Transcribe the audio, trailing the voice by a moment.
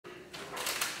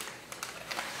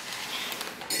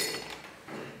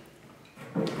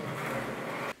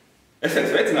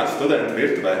Esiet sveicināti studentu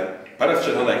virtuvē.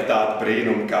 Parasti šeit notiek tāda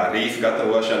brīnuma kā rīsu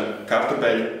gatavošana,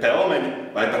 kartupeļu, pelmeņi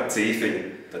vai pat cīsiņi.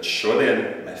 Taču šodien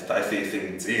mēs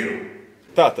taisīsim dziru.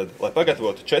 Tātad, lai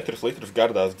pagatavotu 4 litrus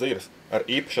gardās dziras ar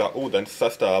īpašā ūdens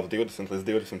sastāvu 20 līdz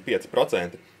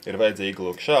 25%, ir vajadzīgi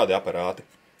lūk šādi aparāti.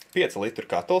 5 litru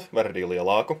katls, var arī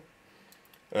lielāku,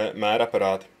 mēra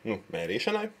aparāti,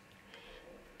 mērīšanai,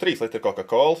 3 litru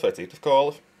Coca-Colas vai citas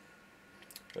kolas,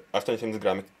 800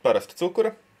 grami parasta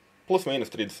cukura, plus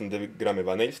mīnus 32 grami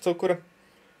vaniļas cukura,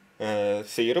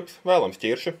 sīrups, vēlams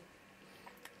ķiršu,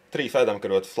 3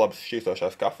 ēdamkarotas labas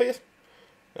šķīstošās kafijas,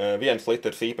 1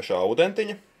 litrs īpašā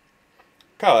ūdentiņa,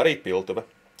 kā arī piltuve.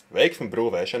 Veiksmi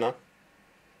brūvēšanā.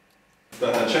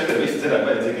 Tātad šeit ir visi dzirai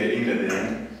vajadzīgie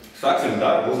ingredienti. Sāksim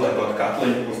darbu uzliekot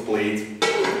katliņu uz plīci.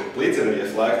 Plīce ir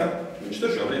ieslēgta, viņš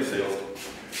tur šobrīd silst.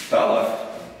 Tālāk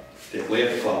tiek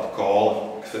lieta klāta kola,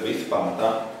 kas ir visi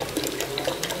pamatā.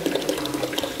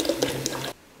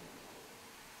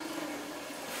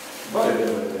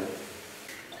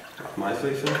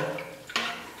 Apmaisīsim.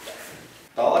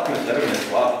 Tālāk mēs ķeramies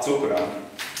klāt cukurām.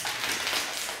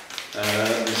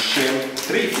 Uz šiem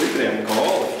 3 litriem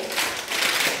kolas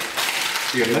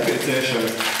ir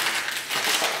nepieciešams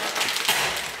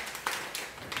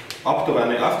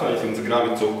aptuveni 800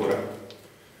 grami cukura.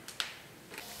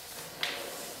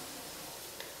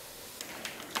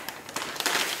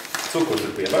 Cukurs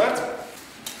ir pievērts.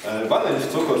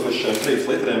 Vaniļas cukurs uz šiem 3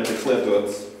 litriem tiks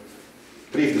lietots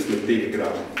 32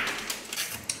 grami.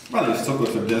 Vaniļas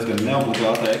cukurs ir diezgan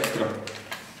neobligāta ekstra,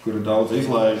 kuru daudz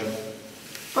izlaiž,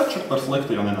 taču par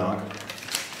sliktu jau nenāk.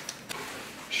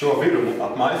 Šo virumu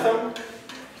apmaisam,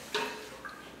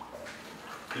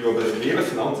 jo bez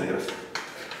viras nav dziras.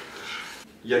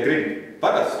 Ja grib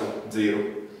parastu dziru,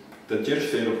 tad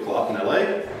ķiršu sīrupu klāt nelej,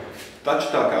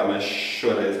 taču tā kā mēs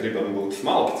šoreiz gribam būt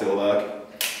smalki cilvēki,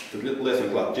 tad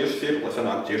liesim klāt ķiršu sīrupu, lai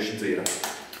sanāk ķiršu dzira.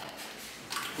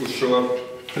 Uz šo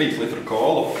 3 litru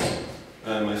kolu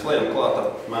mēs lejam klāt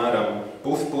apmēram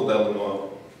puspudeli no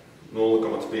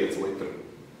 0,5 litru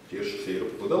ķiršu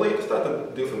sīrupu pudelītes,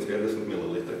 tātad 250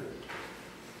 ml.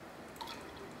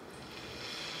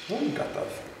 Un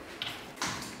gatavs.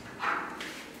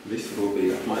 Visu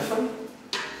rūpīgi apmaisam.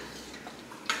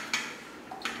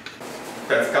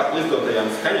 Pēc katla izdotajām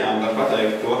skaņām var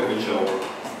pateikt to, ka viņš jau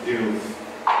ir uz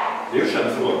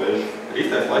viršanas robežu. Ir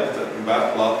īstais laiks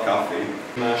bērt klāt kafiju.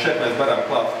 Šeit mēs varam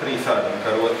klāt 3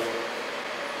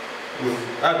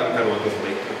 ēdamkarotu uz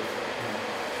litru.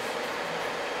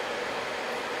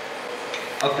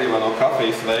 Atkarībā no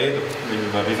kafijas veidu viņi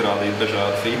var izrādīt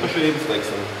dažādas īpašības.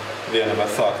 Teiksim, viena var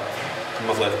sākt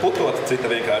mazliet putot, cita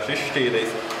vienkārši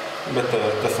izšķīdīs, bet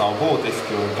tas nav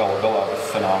būtiski un galu galā tas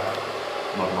sanāk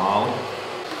normāli.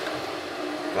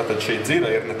 Tātad šī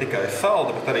dzira ir ne tikai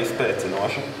salda, bet arī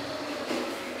spēcinoša.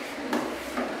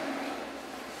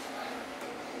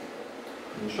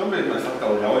 Un šobrīd mēs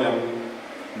atkal ļaujam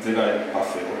dzirai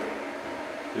pasilt,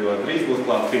 jo drīz būs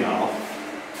klāt fināls.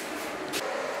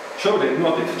 Šobrīd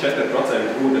notiks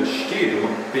 4% ūdens šķīdumu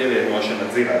pievienošana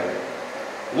dzirai.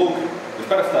 Lūk,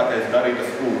 visparastākais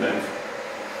Datorikas ūdens.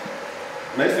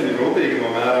 Mēs viņu rūpīgi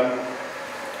nomēram.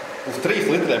 Uz 3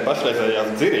 litriem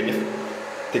pašreizējās dziriņas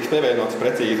tiks pievienots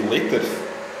precīzi litrs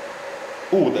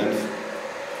ūdens.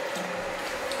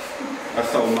 Ar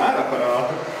savu mēra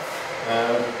aparātu,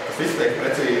 kas viss tiek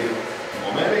precīzi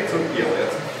nomērīts un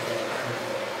ieliets.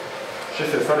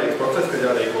 Šis ir svarīgs process, kad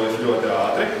jārīkojas ļoti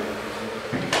ātri,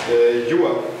 jo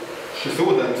šis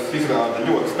ūdens izrāda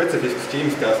ļoti specifiskas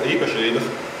ķīmiskās īpašības,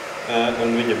 un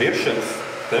viņa viršanas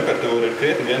temperatūra ir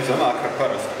krietni vien zemāka par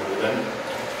parastu ūdeni.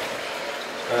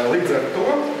 Līdz ar to,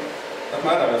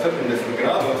 apmēram 70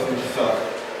 grādos viņš sāk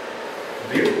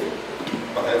virt.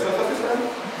 Pateicos asistentu.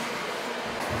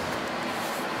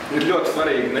 Ir ļoti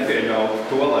svarīgi nepieļaut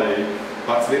to, lai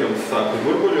pats virums sāktu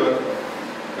burbuļot.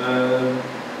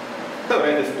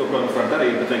 Teorētiski to, protams, var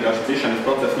darīt, bet vienkārši cišanas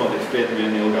process notiks krietni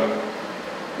vien ilgāk.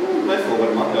 Mēs vēl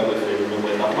varam atļauties arī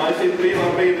mazliet apmaisīt brīvā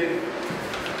brīdī.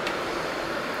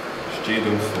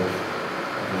 Šķīdums ir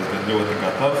ļoti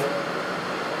gatavs.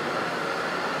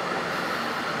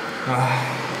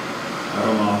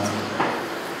 Aromāts.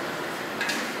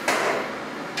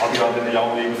 Atgādina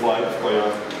jaunības laikus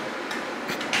kojās.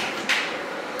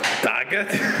 Tagad?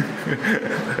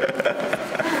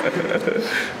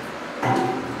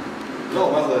 Vēl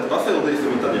mazliet pasildīsim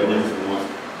un tad jau ņemsim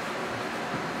nost.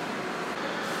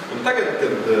 Un tagad,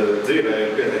 kad dzira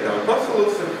ir pietiekami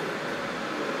pasilusi,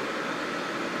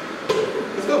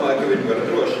 es domāju, ka viņi var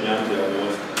droši ņemt jau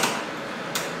nost.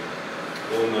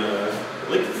 Un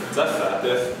likt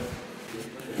dzesēties.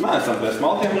 Neesam pie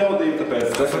smalkiem ļaudīm, tāpēc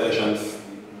dzesēšanas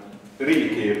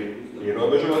rīki ir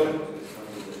ierobežoti.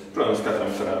 Protams,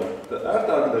 katram varētu būt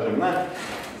ērtāk, dažam ne.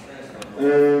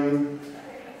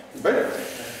 Bet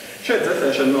šeit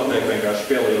dzesēšana notiek vienkārši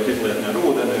pieliejot izlietni ar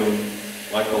ūdeni un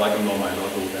laiku pa laikam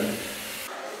nomainot ūdeni.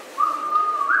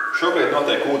 Šobrīd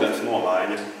notiek ūdens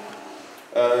nomaiņa.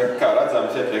 Kā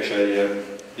redzams, iepriekšējie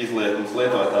izlietnes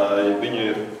lietotāji, viņu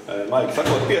ir, maigi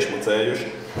sakot, piešmucējuši.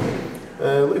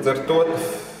 Līdz ar to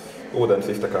ūdens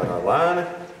iztek ārā lēni.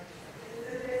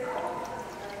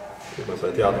 Ir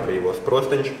mazliet jāatbrīvo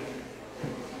sprostiņš.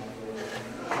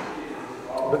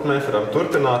 Bet mēs varam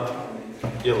turpināt,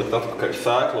 ielikt atpakaļ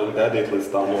sēklu un gaidīt līdz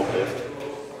tā nobriest.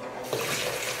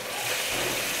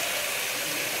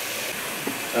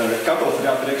 Katls ir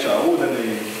jāpriekšā ūdenī,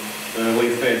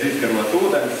 līdz beidz izgarot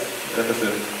ūdens. Tas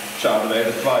ir šāda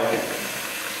veida tvaiki.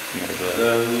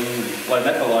 Lai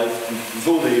nepalaistu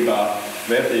zudībā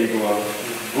vērtīgās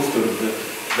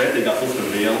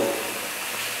uzturvielas.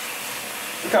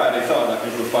 Kā arī savādāk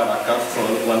viņš būs pārāk karsts,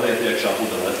 lai liet iekšā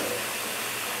pudelēs.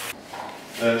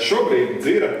 Šobrīd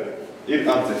dzira ir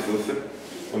atdzisusi,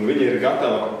 un viņa ir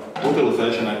gatava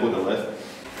utilizēšanai pudelēs.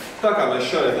 Tā kā mēs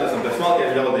šoreiz esam pie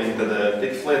smalkiem ļaudīm, tad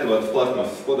tiks lietotas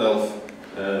plasmasas pudeles,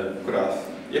 kurās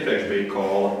iepriekš bija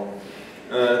kola.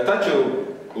 Taču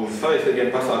uz savistīgiem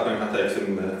pasākumiem, kā teiksim,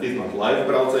 izmantot laivu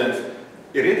braucienus,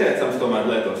 ir ieteicams tomēr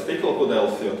lietot stikla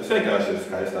pudeles, jo tas vienkārši ir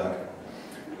skaistāk.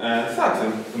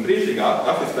 Sāksim, un brīnišķīgā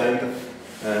asistente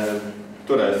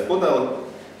turēs pudeli,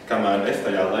 kamēr es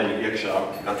tajā leju iekšā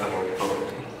gatavoju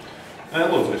produktu.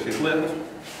 Lūdzu, virs izlietnes,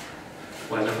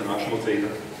 lai nesanāk šmucīta.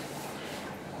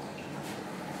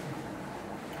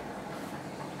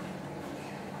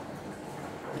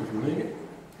 Uzmanīgi.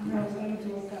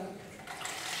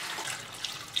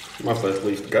 Mazliet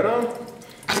līst garām.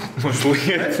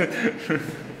 Mazliet.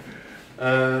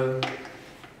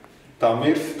 Tā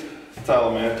mirst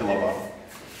cēla mērķa labā.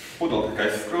 Pudele tikai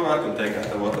skrūvēt un tiek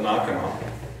gatavota nākamā.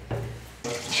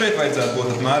 Šeit vajadzētu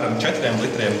būt apmēram 4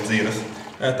 litriem dziras.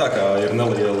 Tā kā ir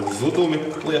nelieli zudumi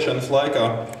liešanas laikā,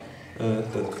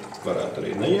 tad varētu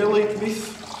arī neielīt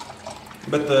viss.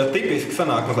 Bet tipiski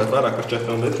sanāk mazliet vairāk par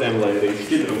 4 litriem, lai arī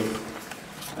šķidrums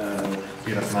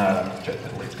ir apmēram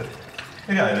 4 litri.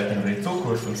 Ir jāierēķina arī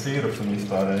cukurs un sīrups un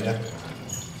vispārējie.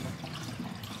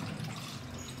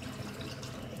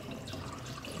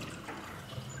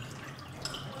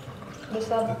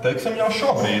 Teiksim jau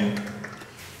šobrīd.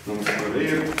 Mums tur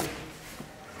ir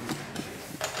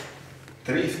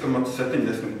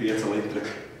 3,75 litri.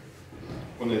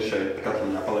 Un ir šeit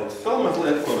katliņā palicis vēl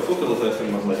mazliet, ko mēs utilizēsim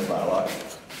mazliet vēlāk.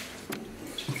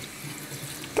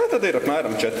 Tā tad ir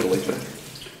apmēram 4 litri.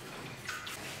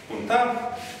 Un tā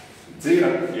dzira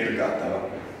ir gatava.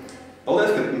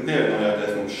 Paldies, ka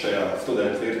pievienojāties mums šajā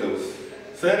Studentu virtuves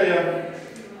sērijā.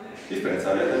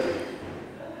 Izpriecājieties!